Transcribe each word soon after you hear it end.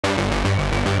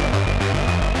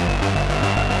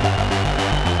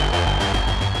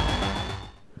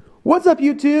What's up,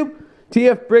 YouTube?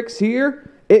 TF Bricks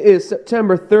here. It is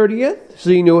September 30th, so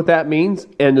you know what that means.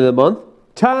 End of the month.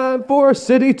 Time for a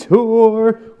city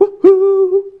tour.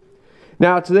 Woohoo!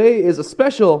 Now, today is a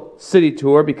special city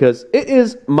tour because it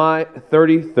is my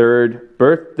 33rd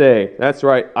birthday. That's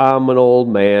right, I'm an old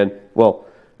man. Well,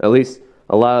 at least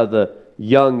a lot of the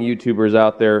young YouTubers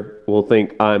out there will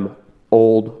think I'm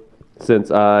old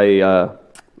since I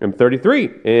am 33,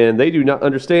 and they do not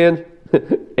understand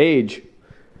age.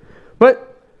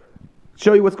 But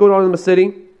show you what's going on in the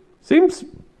city. Seems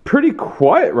pretty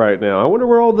quiet right now. I wonder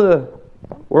where all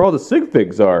the sig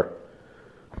figs are.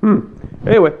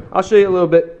 Anyway, I'll show you a little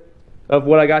bit of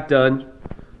what I got done.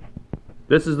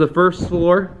 This is the first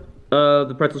floor of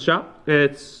the pretzel shop.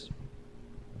 It's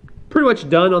pretty much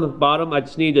done on the bottom. I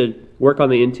just need to work on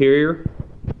the interior.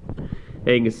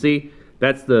 And you can see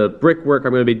that's the brickwork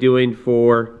I'm going to be doing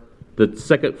for the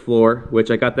second floor, which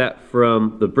I got that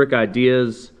from the Brick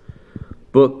Ideas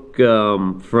book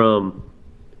from,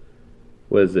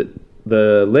 what is it?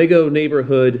 The Lego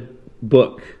Neighborhood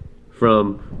book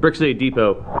from Brick City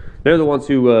Depot. They're the ones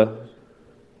who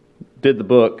did the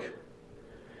book.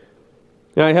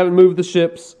 Now, I haven't moved the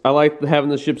ships. I like having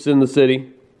the ships in the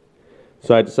city,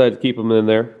 so I decided to keep them in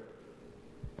there.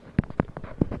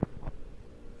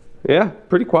 Yeah,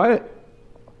 pretty quiet.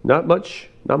 Not much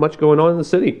going on in the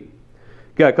city.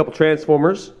 Got a couple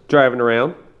Transformers driving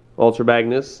around, Ultra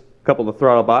Magnus, a couple of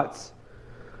Throttle Bots.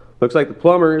 Looks like the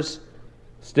plumber's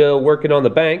still working on the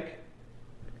bank.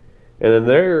 And then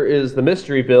there is the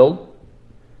mystery build,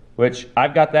 which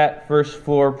I've got that first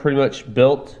floor pretty much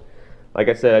built. Like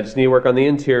I said, I just need to work on the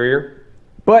interior.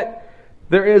 But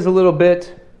there is a little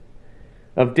bit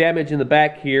of damage in the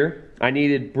back here. I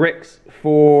needed bricks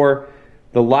for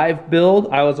the live build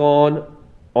I was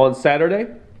on Saturday,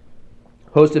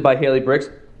 hosted by Haley Bricks.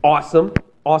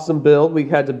 Awesome build. We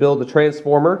had to build a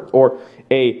transformer, or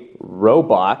a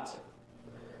robot,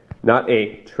 not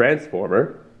a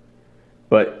transformer.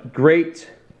 But great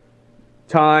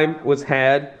time was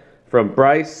had from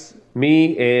Bryce,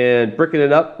 me, and Bricking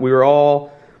It Up. We were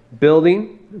all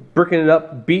building. Bricking It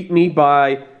Up beat me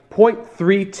by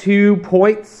 0.32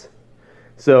 points.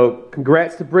 So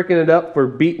congrats to Bricking It Up for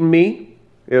beating me.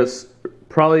 It was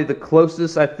probably the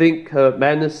closest, I think,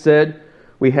 Madness said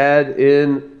we had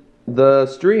in the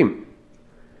stream.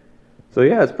 So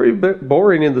yeah, it's pretty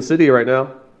boring in the city right now.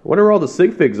 I wonder where all the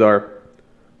sig figs are.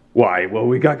 Why, what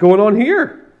we got going on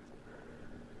here?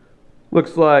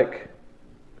 Looks like,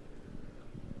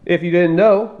 if you didn't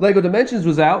know, Lego Dimensions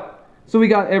was out. So we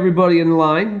got everybody in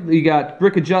line. We got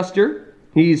Brick Adjuster.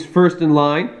 He's first in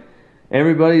line.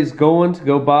 Everybody's going to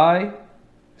go buy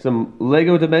some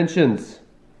Lego Dimensions.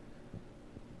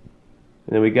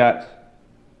 And then we got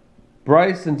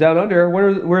Bryce and Down Under,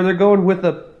 where they're going with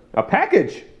a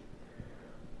package.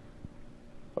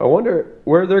 I wonder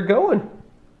where they're going.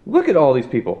 Look at all these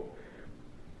people.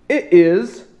 It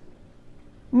is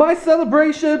my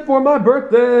celebration for my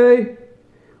birthday.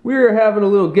 We were having a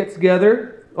little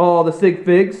get-together. All the sig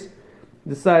figs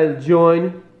decided to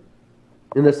join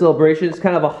in the celebration. It's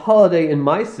kind of a holiday in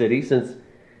my city, since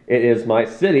it is my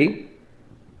city.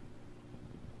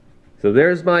 So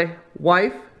there's my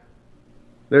wife.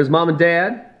 There's Mom and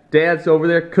Dad. Dad's over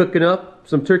there cooking up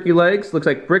some turkey legs. Looks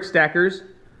like Brick Stackers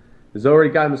has already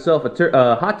got himself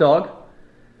a hot dog.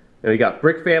 And we got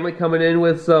Brick Family coming in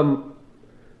with some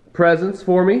presents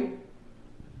for me.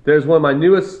 There's one of my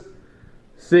newest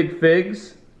sig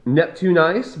figs, Neptune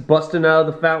Ice, busting out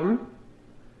of the fountain.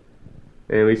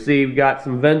 And we see we got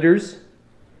some vendors.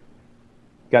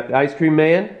 Got the ice cream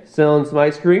man selling some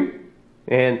ice cream.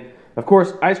 And of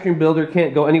course, Ice Cream Builder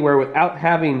can't go anywhere without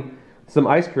having some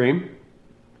ice cream.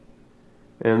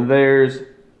 And there's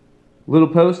Little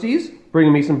Posties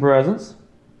bringing me some presents.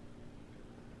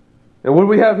 And what do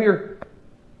we have here?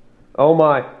 Oh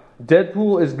my,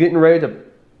 Deadpool is getting ready to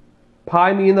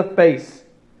pie me in the face.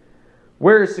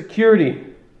 Where is security?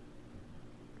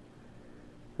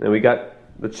 And we got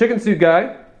the chicken suit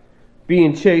guy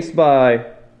being chased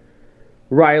by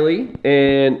Riley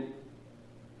and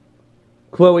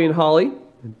Chloe and Holly.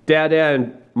 Dada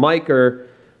and Mike are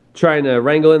trying to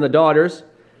wrangle in the daughters.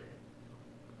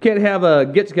 Can't have a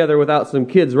get-together without some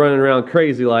kids running around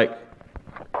crazy like.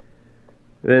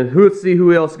 And let's see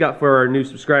who else got for our new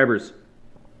subscribers.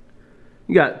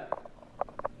 You got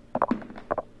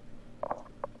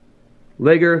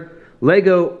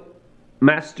Lego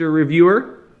Master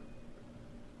Reviewer.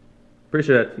 Pretty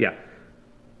sure that, yeah.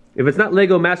 If it's not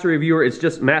Lego Master Reviewer, it's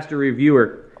just Master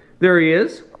Reviewer. There he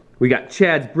is. We got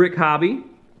Chad's Brick Hobby.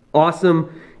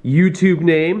 Awesome YouTube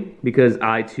name, because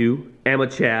I too am a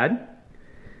Chad.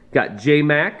 Got J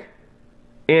Mac,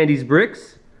 Andy's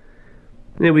Bricks,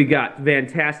 Then we got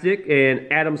Fantastic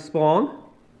and Adam Spawn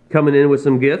coming in with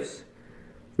some gifts.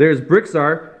 There's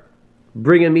Brixar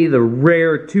bringing me the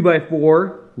rare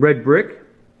 2x4 red brick.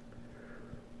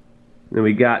 Then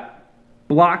we got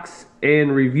Blocks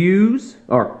and Reviews,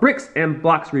 or Bricks and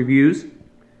Blocks Reviews.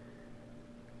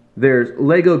 There's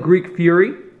Lego Greek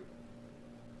Fury,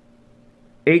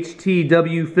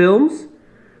 HTW Films,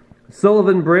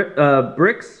 Sullivan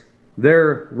Bricks.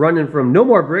 They're running from No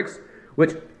More Bricks,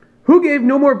 which, who gave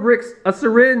No More Bricks a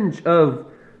syringe of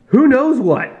who knows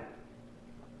what?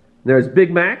 There's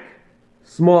Big Mac,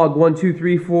 Smog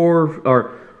 1234,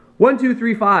 or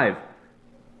 1235.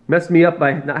 Messed me up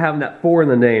by not having that 4 in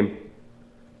the name.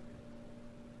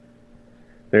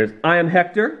 There's I Am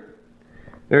Hector.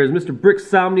 There's Mr.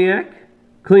 Bricksomniac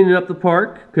cleaning up the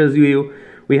park because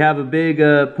we have a big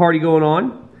party going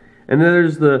on. And then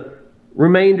there's the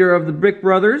remainder of the Brick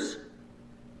Brothers.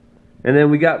 And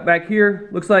then we got back here,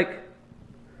 looks like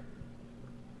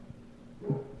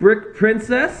Brick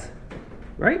Princess,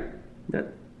 right?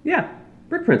 Yeah,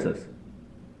 Brick Princess.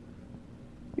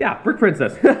 Yeah, Brick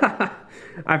Princess.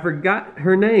 I forgot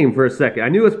her name for a second. I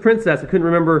knew it was Princess. I couldn't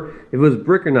remember if it was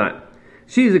Brick or not.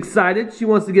 She's excited. She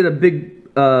wants to get a big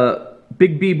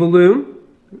B balloon.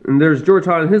 And there's George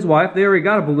Hahn and his wife. They already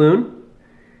got a balloon.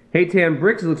 Haytan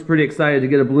Bricks looks pretty excited to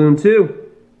get a balloon too.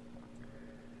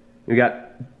 We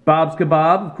got Bob's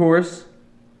Kebab, of course,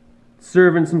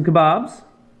 serving some kebabs.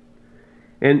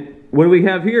 And what do we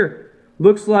have here?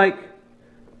 Looks like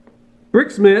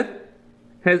Bricksmith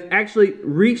has actually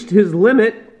reached his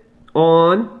limit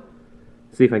on,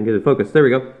 see if I can get it focused, there we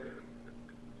go,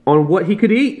 on what he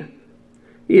could eat.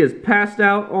 He is passed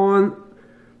out on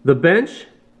the bench.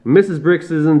 Mrs.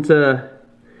 Bricks isn't,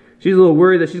 she's a little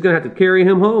worried that she's going to have to carry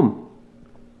him home.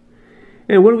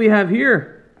 And what do we have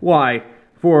here? Why,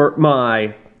 for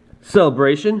my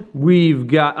celebration, we've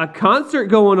got a concert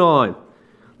going on.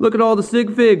 Look at all the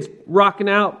sig figs rocking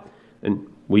out, and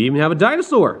we even have a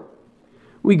dinosaur.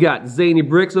 We got Zany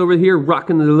Bricks over here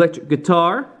rocking the electric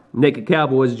guitar. Naked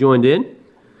Cowboys joined in.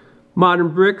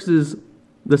 Modern Bricks is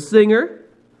the singer,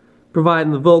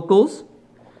 providing the vocals.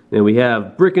 And we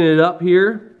have Bricking It Up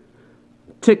here,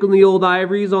 tickling the old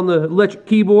ivories on the electric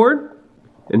keyboard.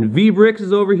 And V Bricks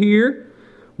is over here,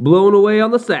 blowing away on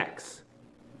the sax.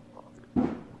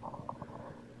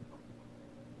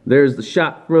 There's the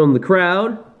shot from the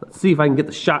crowd. Let's see if I can get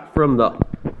the shot from the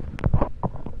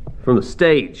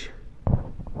stage.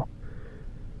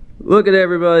 Look at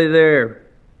everybody there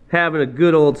having a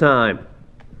good old time.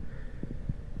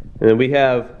 And then we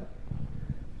have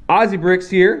Ozzy Bricks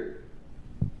here,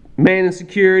 man in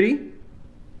security,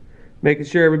 making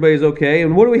sure everybody's okay.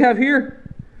 And what do we have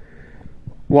here?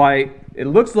 Why, it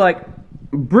looks like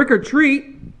Brick or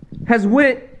Treat has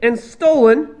went and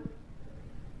stolen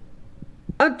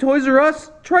a Toys R Us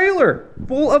trailer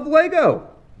full of Lego.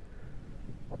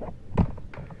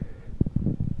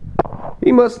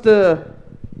 He must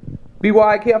be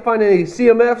why I can't find any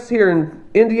CMFs here in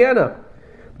Indiana.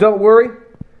 Don't worry,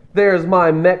 there's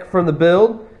my mech from the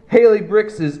build. Haley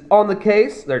Bricks is on the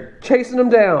case. They're chasing him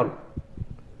down.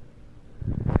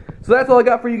 So that's all I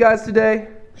got for you guys today.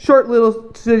 Short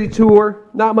little city tour.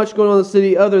 Not much going on in the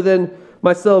city other than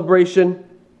my celebration.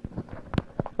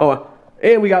 Oh,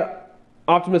 and we got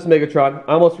Optimus Megatron.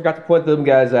 I almost forgot to point them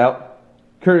guys out.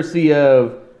 Courtesy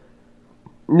of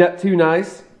Neptune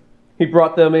Ice. He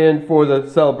brought them in for the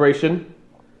celebration.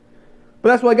 But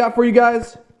that's what I got for you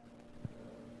guys.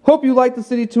 Hope you liked the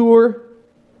city tour.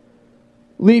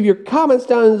 Leave your comments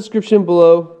down in the description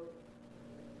below.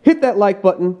 Hit that like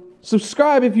button.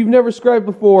 Subscribe if you've never subscribed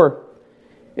before.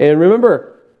 And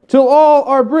remember, till all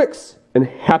are bricks, and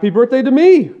happy birthday to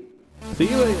me. See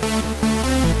you later.